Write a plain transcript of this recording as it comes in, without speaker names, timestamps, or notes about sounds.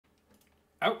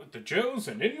Out with the Joes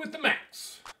and in with the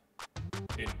Macs.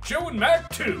 In Joe and Mac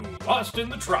 2, Lost in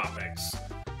the Tropics.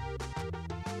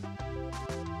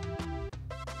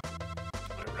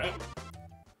 Alright.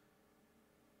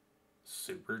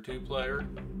 Super 2-player.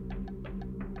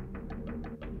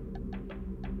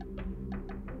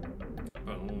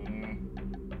 Boom.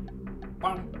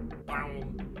 Boom.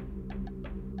 Boom.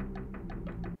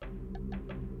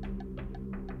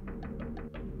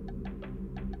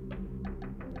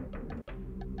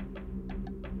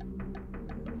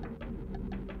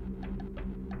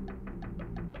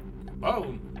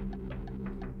 Bone.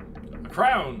 A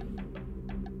crown.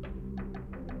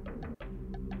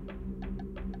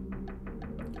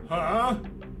 Huh?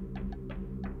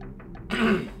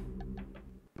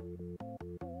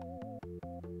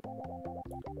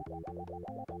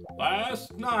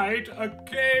 Last night, a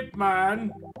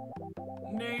caveman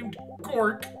named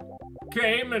Gork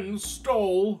came and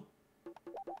stole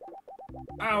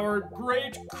our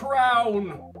great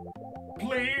crown.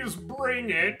 Please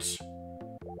bring it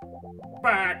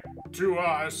back to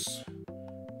us.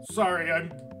 Sorry,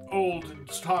 I'm old and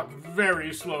talk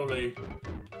very slowly.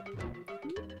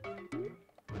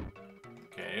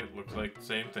 Okay, it looks like the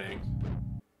same thing.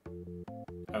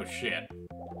 Oh shit.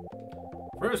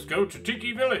 First go to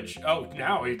Tiki Village. Oh,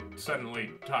 now he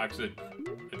suddenly talks at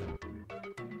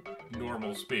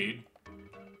normal speed.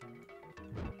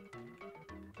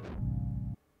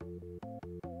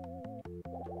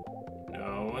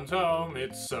 No one's home,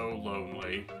 it's so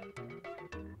lonely.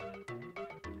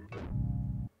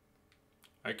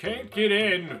 I can't get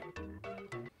in.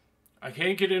 I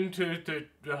can't get into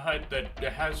the hut that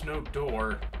has no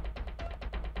door.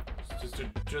 It's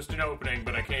just an opening,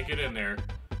 but I can't get in there.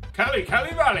 Kali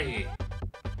Valley!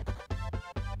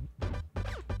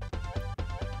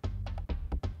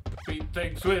 Beat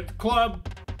things with club.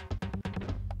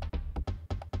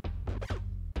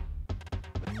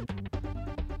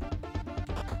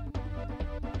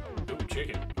 Ooh,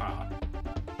 chicken. Ah.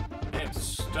 Man,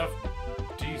 stuff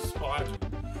despawns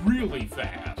really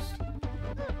fast.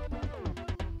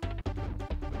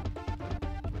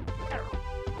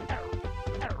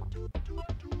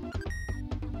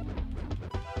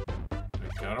 I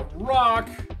got a rock.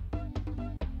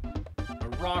 A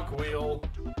rock wheel.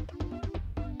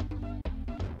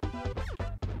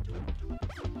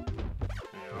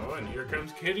 Oh, and here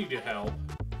comes Kitty to help.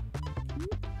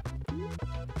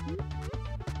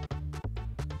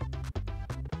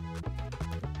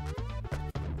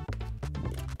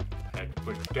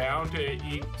 Push down to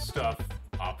eat stuff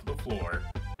off the floor.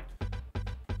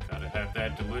 Gotta have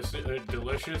that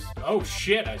delicious... Oh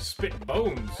shit, I spit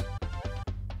bones.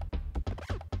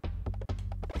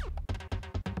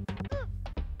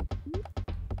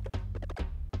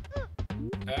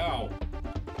 Ow.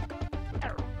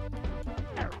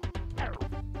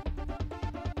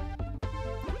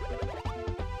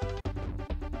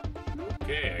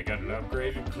 Okay, I got an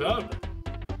upgraded club.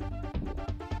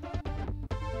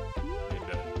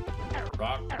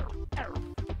 Rock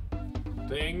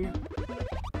thing.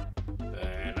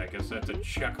 And I guess that's a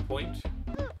checkpoint.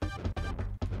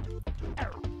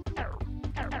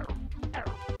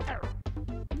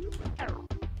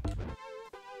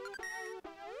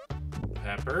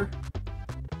 Pepper.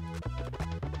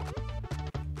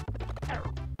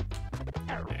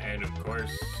 And of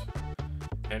course,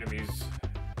 enemies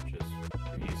just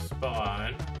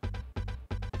respawn.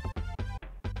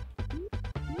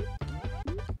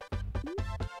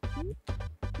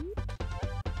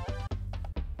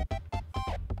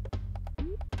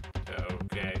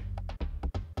 Okay.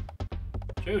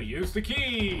 Joe, use the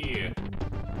key!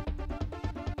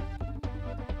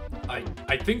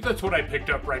 I think that's what I picked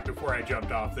up right before I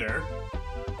jumped off there.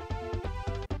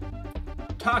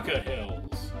 Taka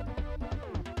Hills.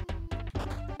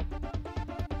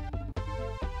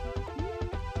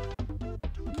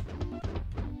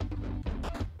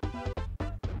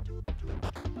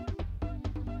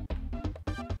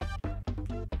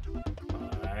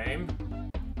 Climb.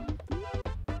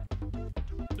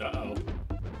 Uh-oh.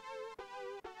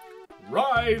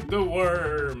 Ride the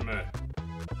worm!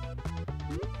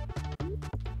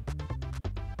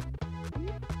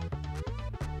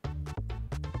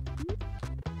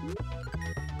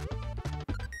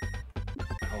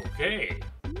 Okay.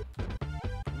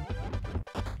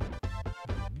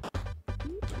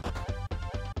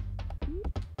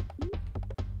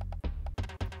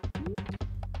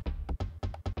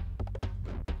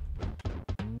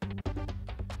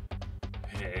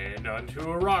 And onto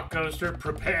a rock coaster,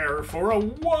 prepare for a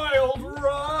wild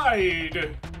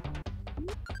ride!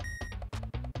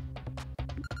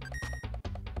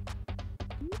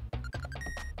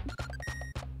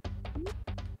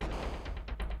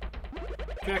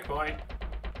 Checkpoint.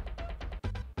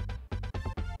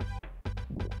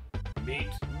 Meat.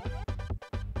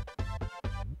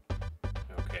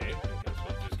 Okay, I guess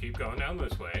we'll just keep going down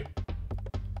this way.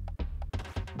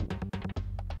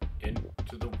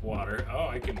 Into the water. Oh,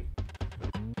 I can...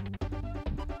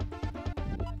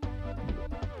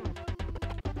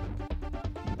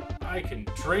 I can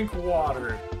drink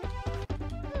water.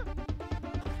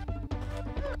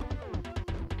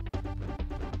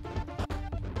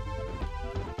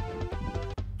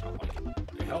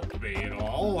 It helped me at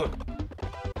all.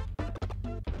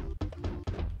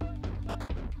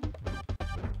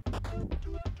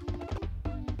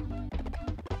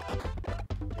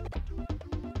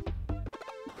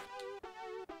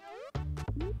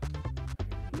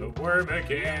 The worm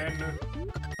again.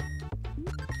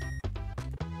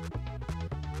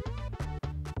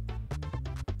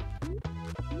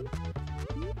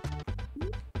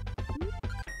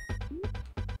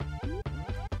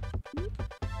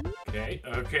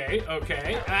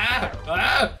 Okay.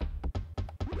 Ah!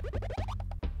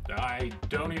 I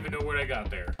don't even know what I got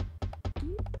there.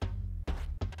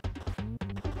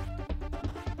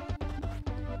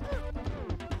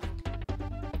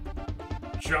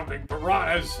 Jumping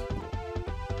piranhas!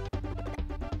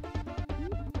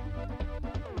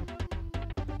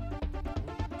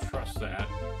 Trust that.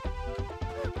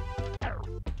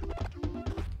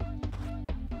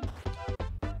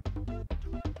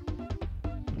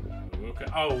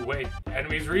 Oh, wait.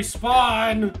 Enemies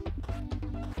respawn!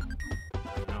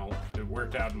 No, it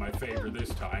worked out in my favor this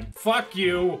time. Fuck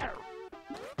you!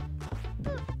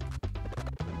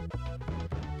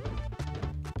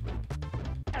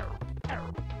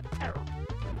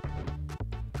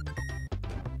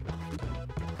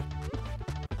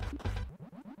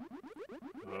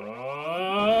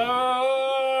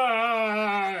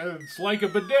 It's like a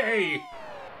bidet!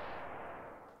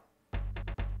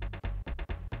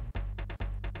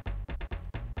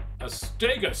 A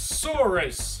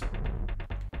Stegosaurus!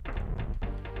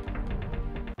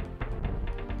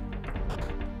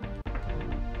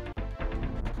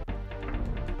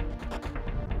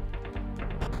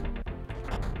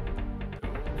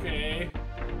 Okay.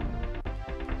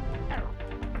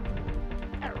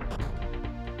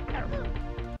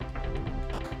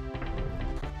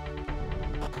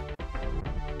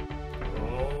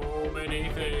 So many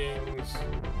things.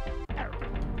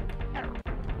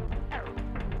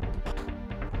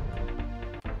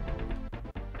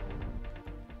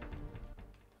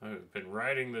 I've been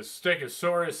riding the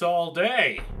Stegosaurus all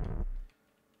day.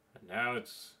 And now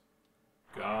it's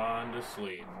gone to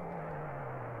sleep.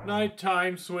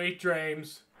 Nighttime, sweet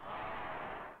dreams.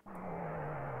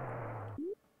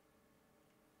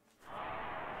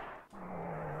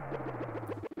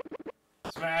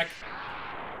 Smack.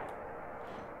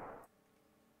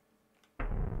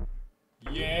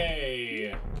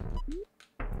 Yay.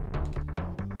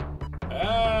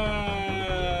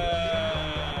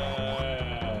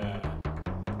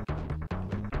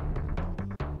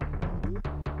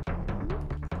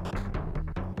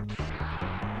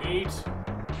 Meat.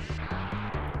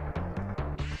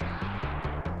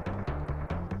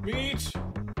 Meat.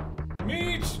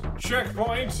 Meat.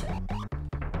 Checkpoint.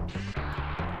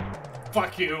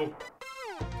 Fuck you.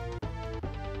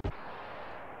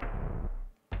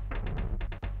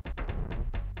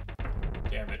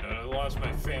 Damn it, I lost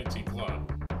my fancy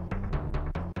club.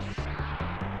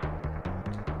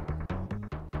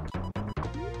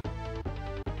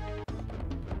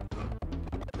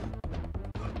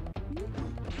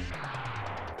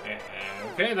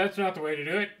 Okay, that's not the way to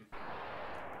do it.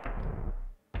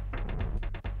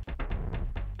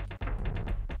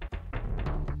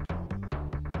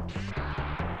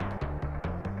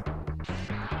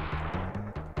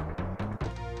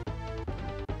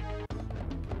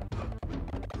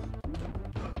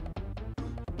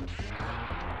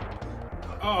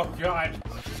 Oh god,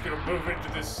 I'm just gonna move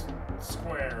into this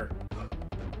square.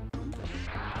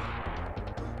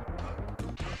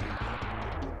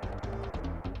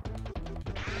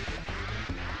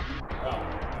 Oh,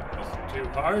 that wasn't too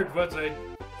hard once I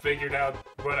figured out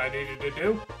what I needed to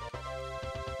do.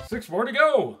 6 more to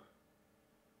go!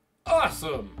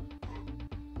 Awesome!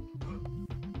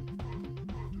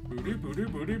 Booty, booty,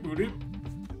 booty, booty.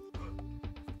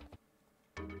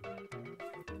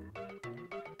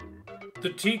 The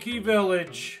Tiki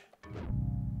Village.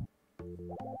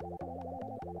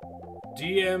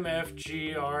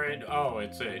 DMFGR and oh,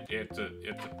 it's a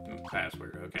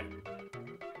password. Okay.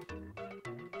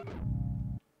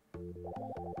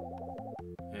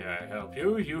 Yeah, I help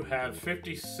you. You have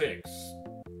 56,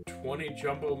 20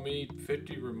 jumbo meat,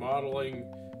 50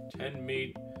 remodeling, 10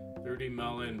 meat, 30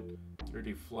 melon,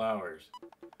 30 flowers.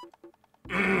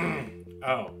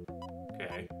 Oh,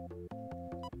 okay.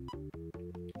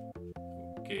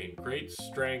 Gain great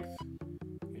strength.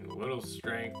 Gain a little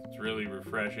strength. It's really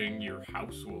refreshing. Your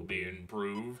house will be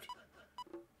improved.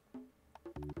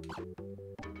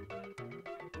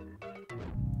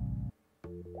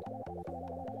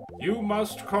 You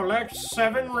must collect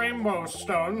 7 rainbow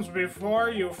stones before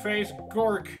you face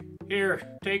Gork.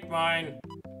 Here, take mine.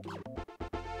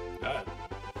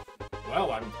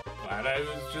 Well, I'm glad I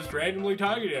was just randomly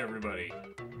talking to everybody.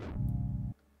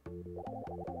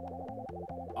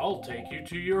 I'll take you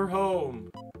to your home.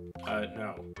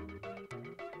 No.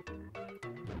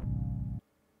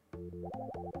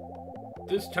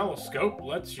 This telescope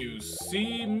lets you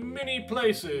see many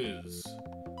places.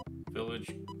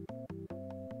 Village.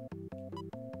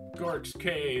 Gork's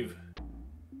cave.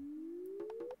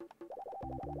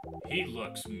 He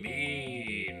looks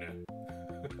mean.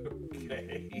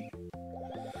 Okay.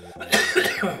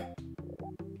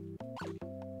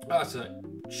 That's a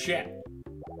shit.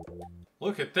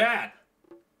 Look at that.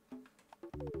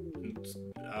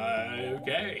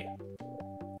 Okay.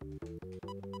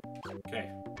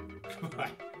 Okay. Come on.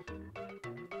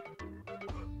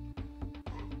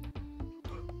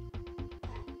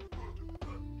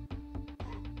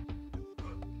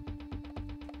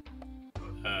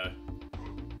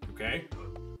 Okay.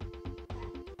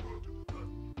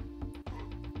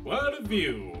 What a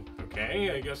view.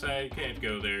 Okay, I guess I can't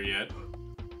go there yet.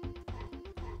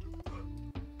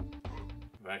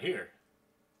 Right here.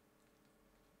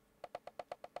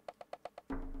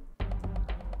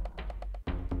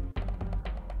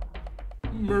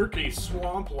 Murky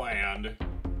swampland.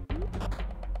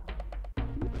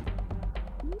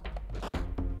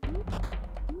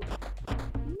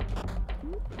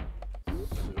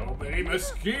 So many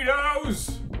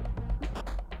mosquitoes!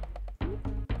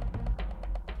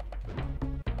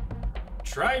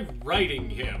 Try riding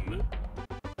him.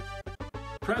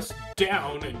 Press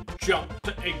down and jump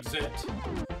to exit.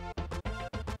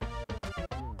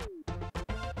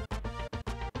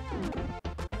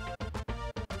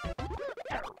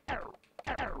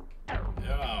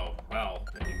 Oh, well,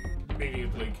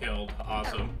 immediately killed.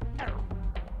 Awesome.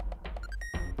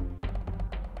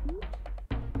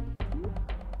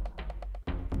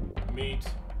 Meat.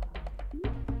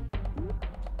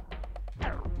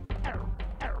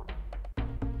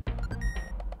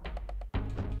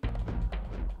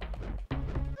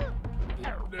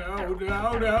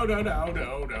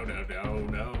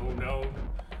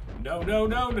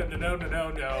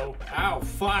 No. Ow,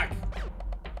 fuck.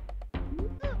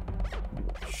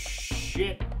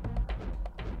 Shit.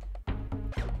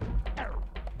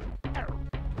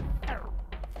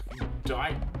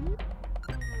 Die.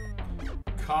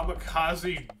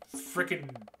 Kamikaze frickin'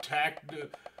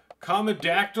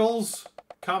 Comedactyls?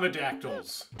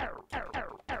 Comedactyls.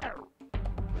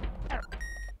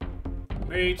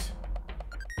 Meat.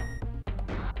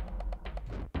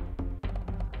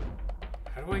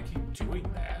 How do I keep doing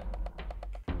that?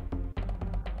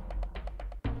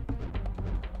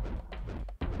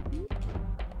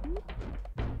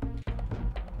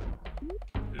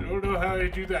 I don't know how to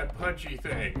do that punchy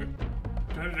thing.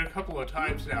 I've done it a couple of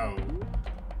times now.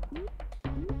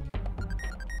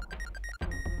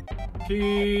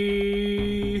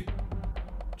 Key!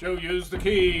 Joe, use the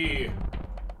key!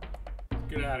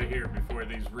 Get out of here before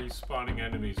these respawning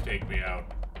enemies take me out.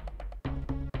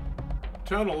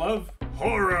 Tunnel of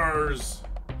Horrors!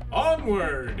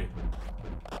 Onward!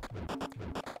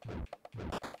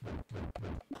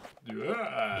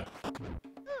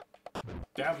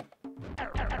 Damn.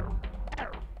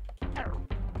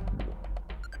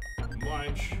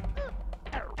 Munch.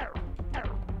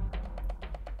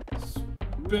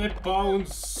 Spit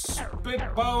bones!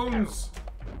 Spit bones!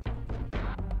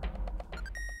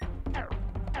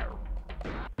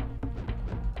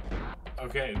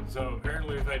 Okay, so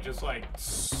apparently if I just like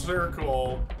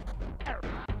circle,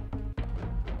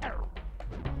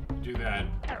 do that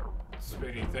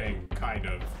spinny thing, kind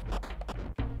of.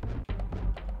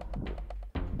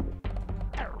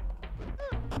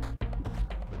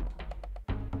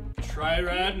 Try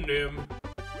riding him.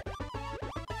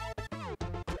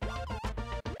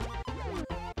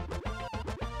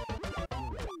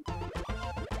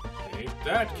 Ain't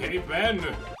that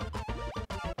caveman?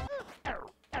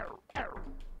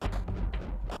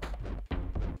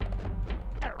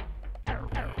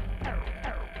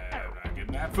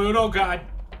 Food, oh god!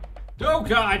 Oh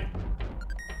god!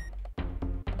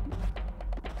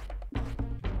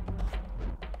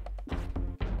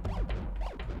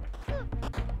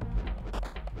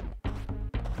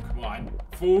 Come on,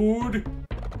 food!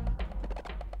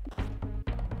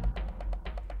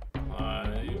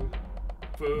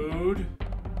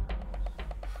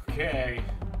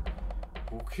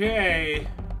 Okay.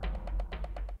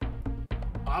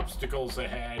 Obstacles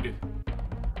ahead.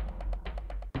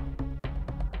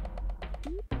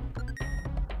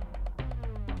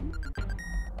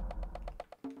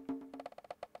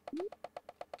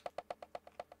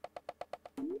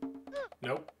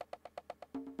 Nope.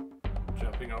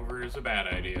 Jumping over is a bad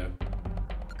idea.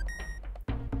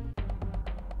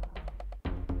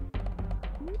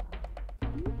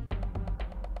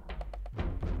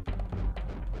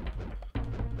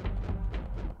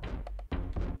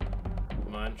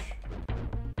 Munch.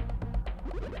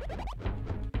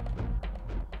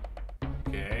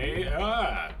 Okay,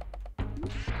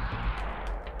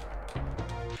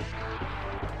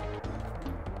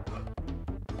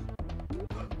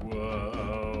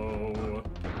 Whoa.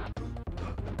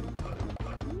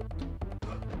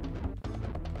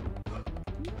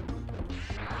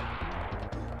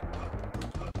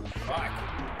 Fuck.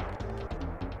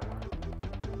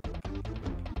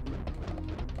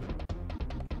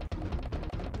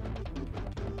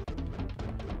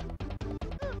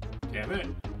 Damn it.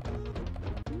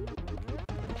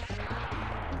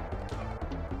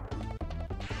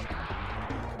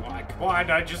 Come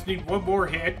on, I just need one more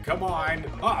hit. Come on.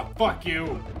 Ah, fuck you.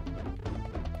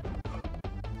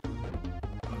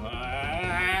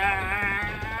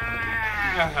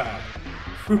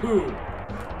 Whew.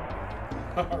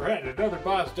 Alright, another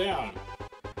boss down.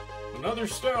 Another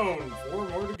stone. 4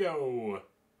 more to go.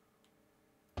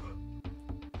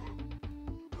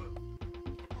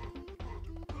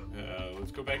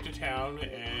 Let's go back to town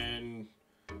and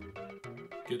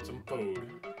get some food.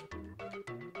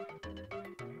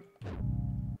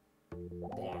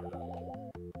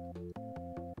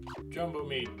 Jumbo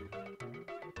meat.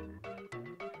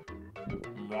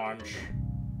 Launch.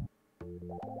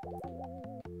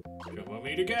 Jumbo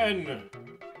meat again.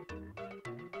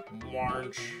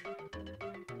 March.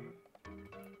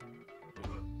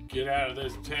 Get out of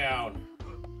this town.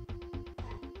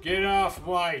 Get off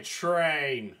my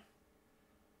train.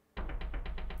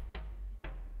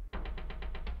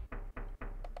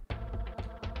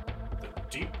 The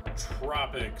deep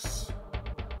tropics.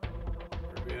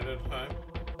 Are we out of time?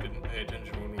 Didn't pay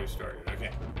attention when we started.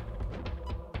 Okay.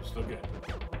 Still good.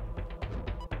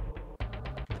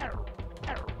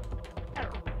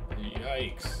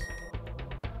 Yikes.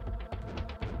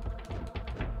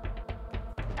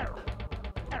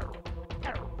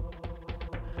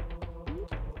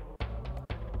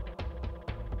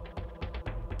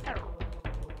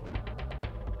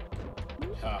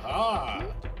 Haha!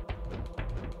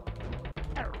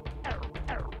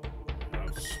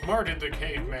 Outsmarted the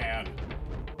caveman.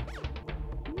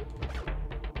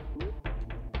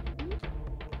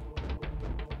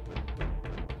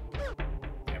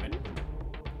 Damn it.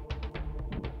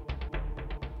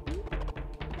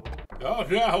 Oh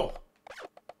no!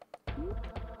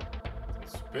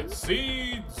 Spit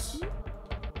seeds!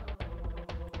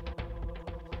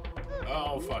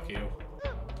 Oh, fuck you.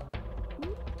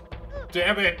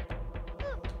 Damn it!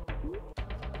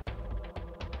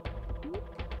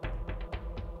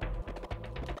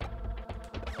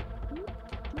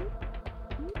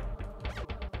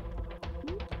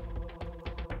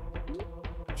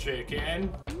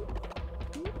 Chicken.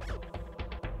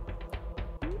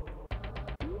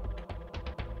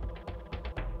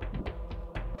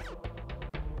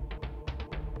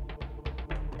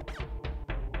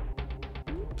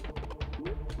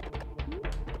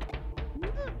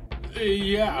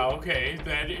 Yeah, okay,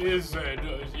 that is,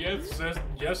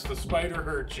 yes, the spider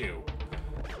hurts you.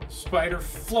 Spider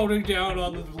floating down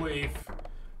on the leaf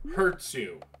hurts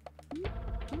you.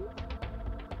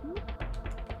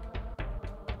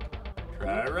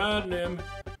 Try riding him.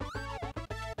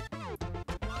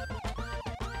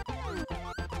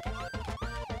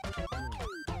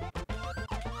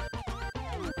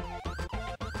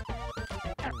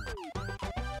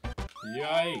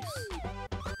 Yikes.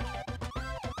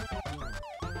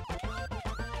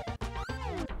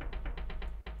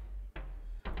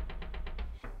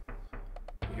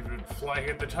 Flying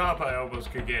at the top, I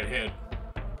almost could get hit.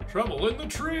 Trouble in the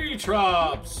tree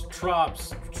trops.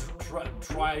 Trops.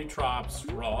 Tri-trops.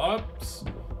 Trops.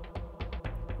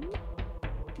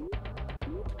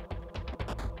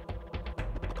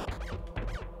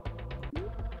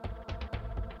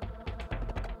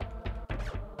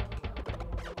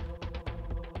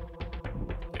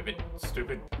 Damn it,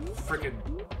 stupid frickin'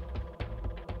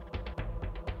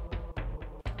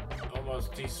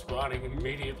 almost despawning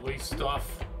immediately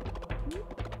stuff.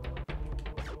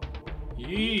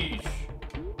 Yeesh.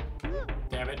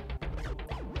 Damn it.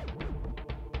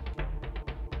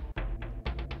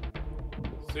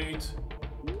 Seeds.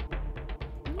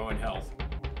 Oh, and health.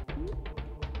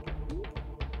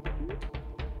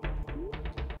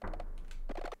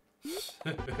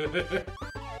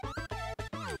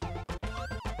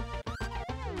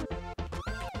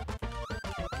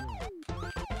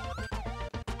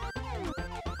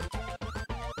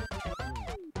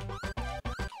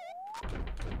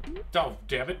 Oh,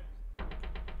 damn it.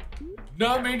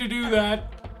 Not mean to do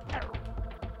that.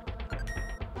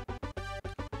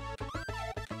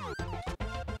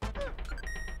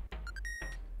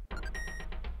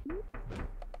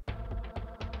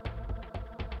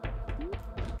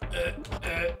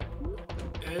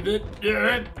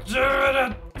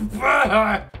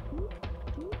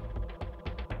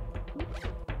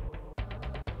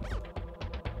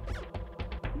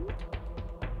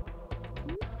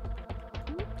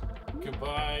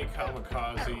 Goodbye,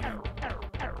 kamikaze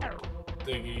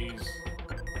thingies.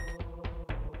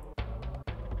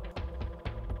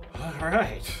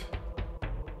 Alright.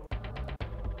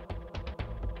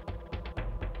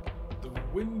 The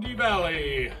Windy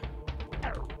Valley.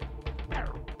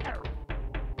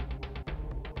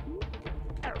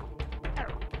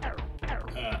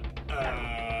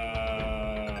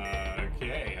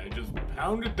 Okay, I just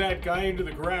pounded that guy into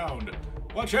the ground.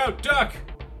 Watch out, duck!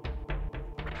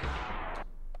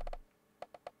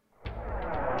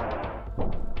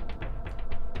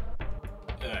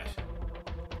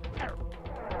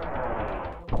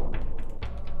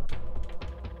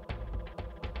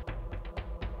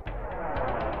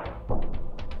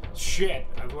 Shit,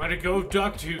 I've let it go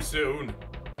duck too soon.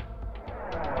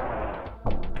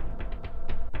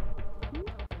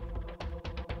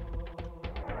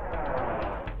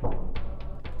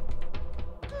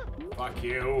 Fuck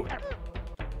you.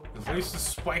 At least the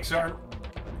spikes aren't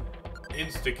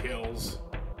insta-kills.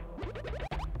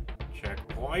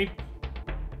 Checkpoint.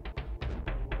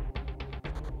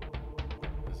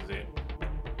 This is it.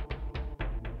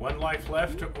 One life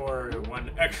left or one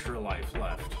extra life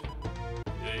left?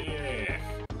 Yeah.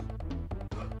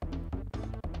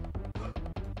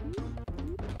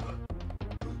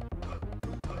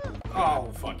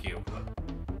 Oh, fuck you.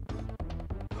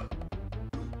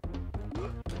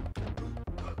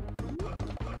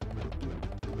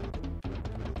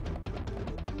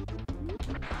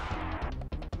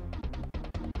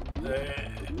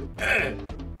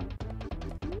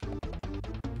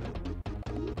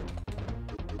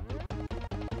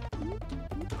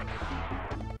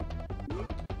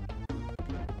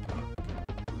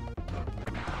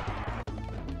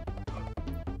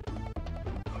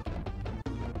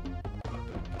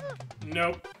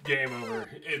 Nope, game over.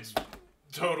 It's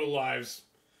total lives.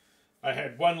 I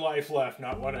had one life left,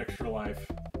 not one extra life.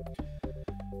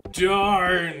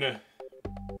 Darn!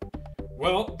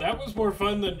 Well, that was more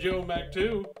fun than Joe Mac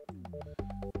 2.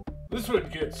 This one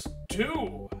gets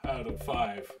 2 out of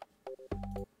 5.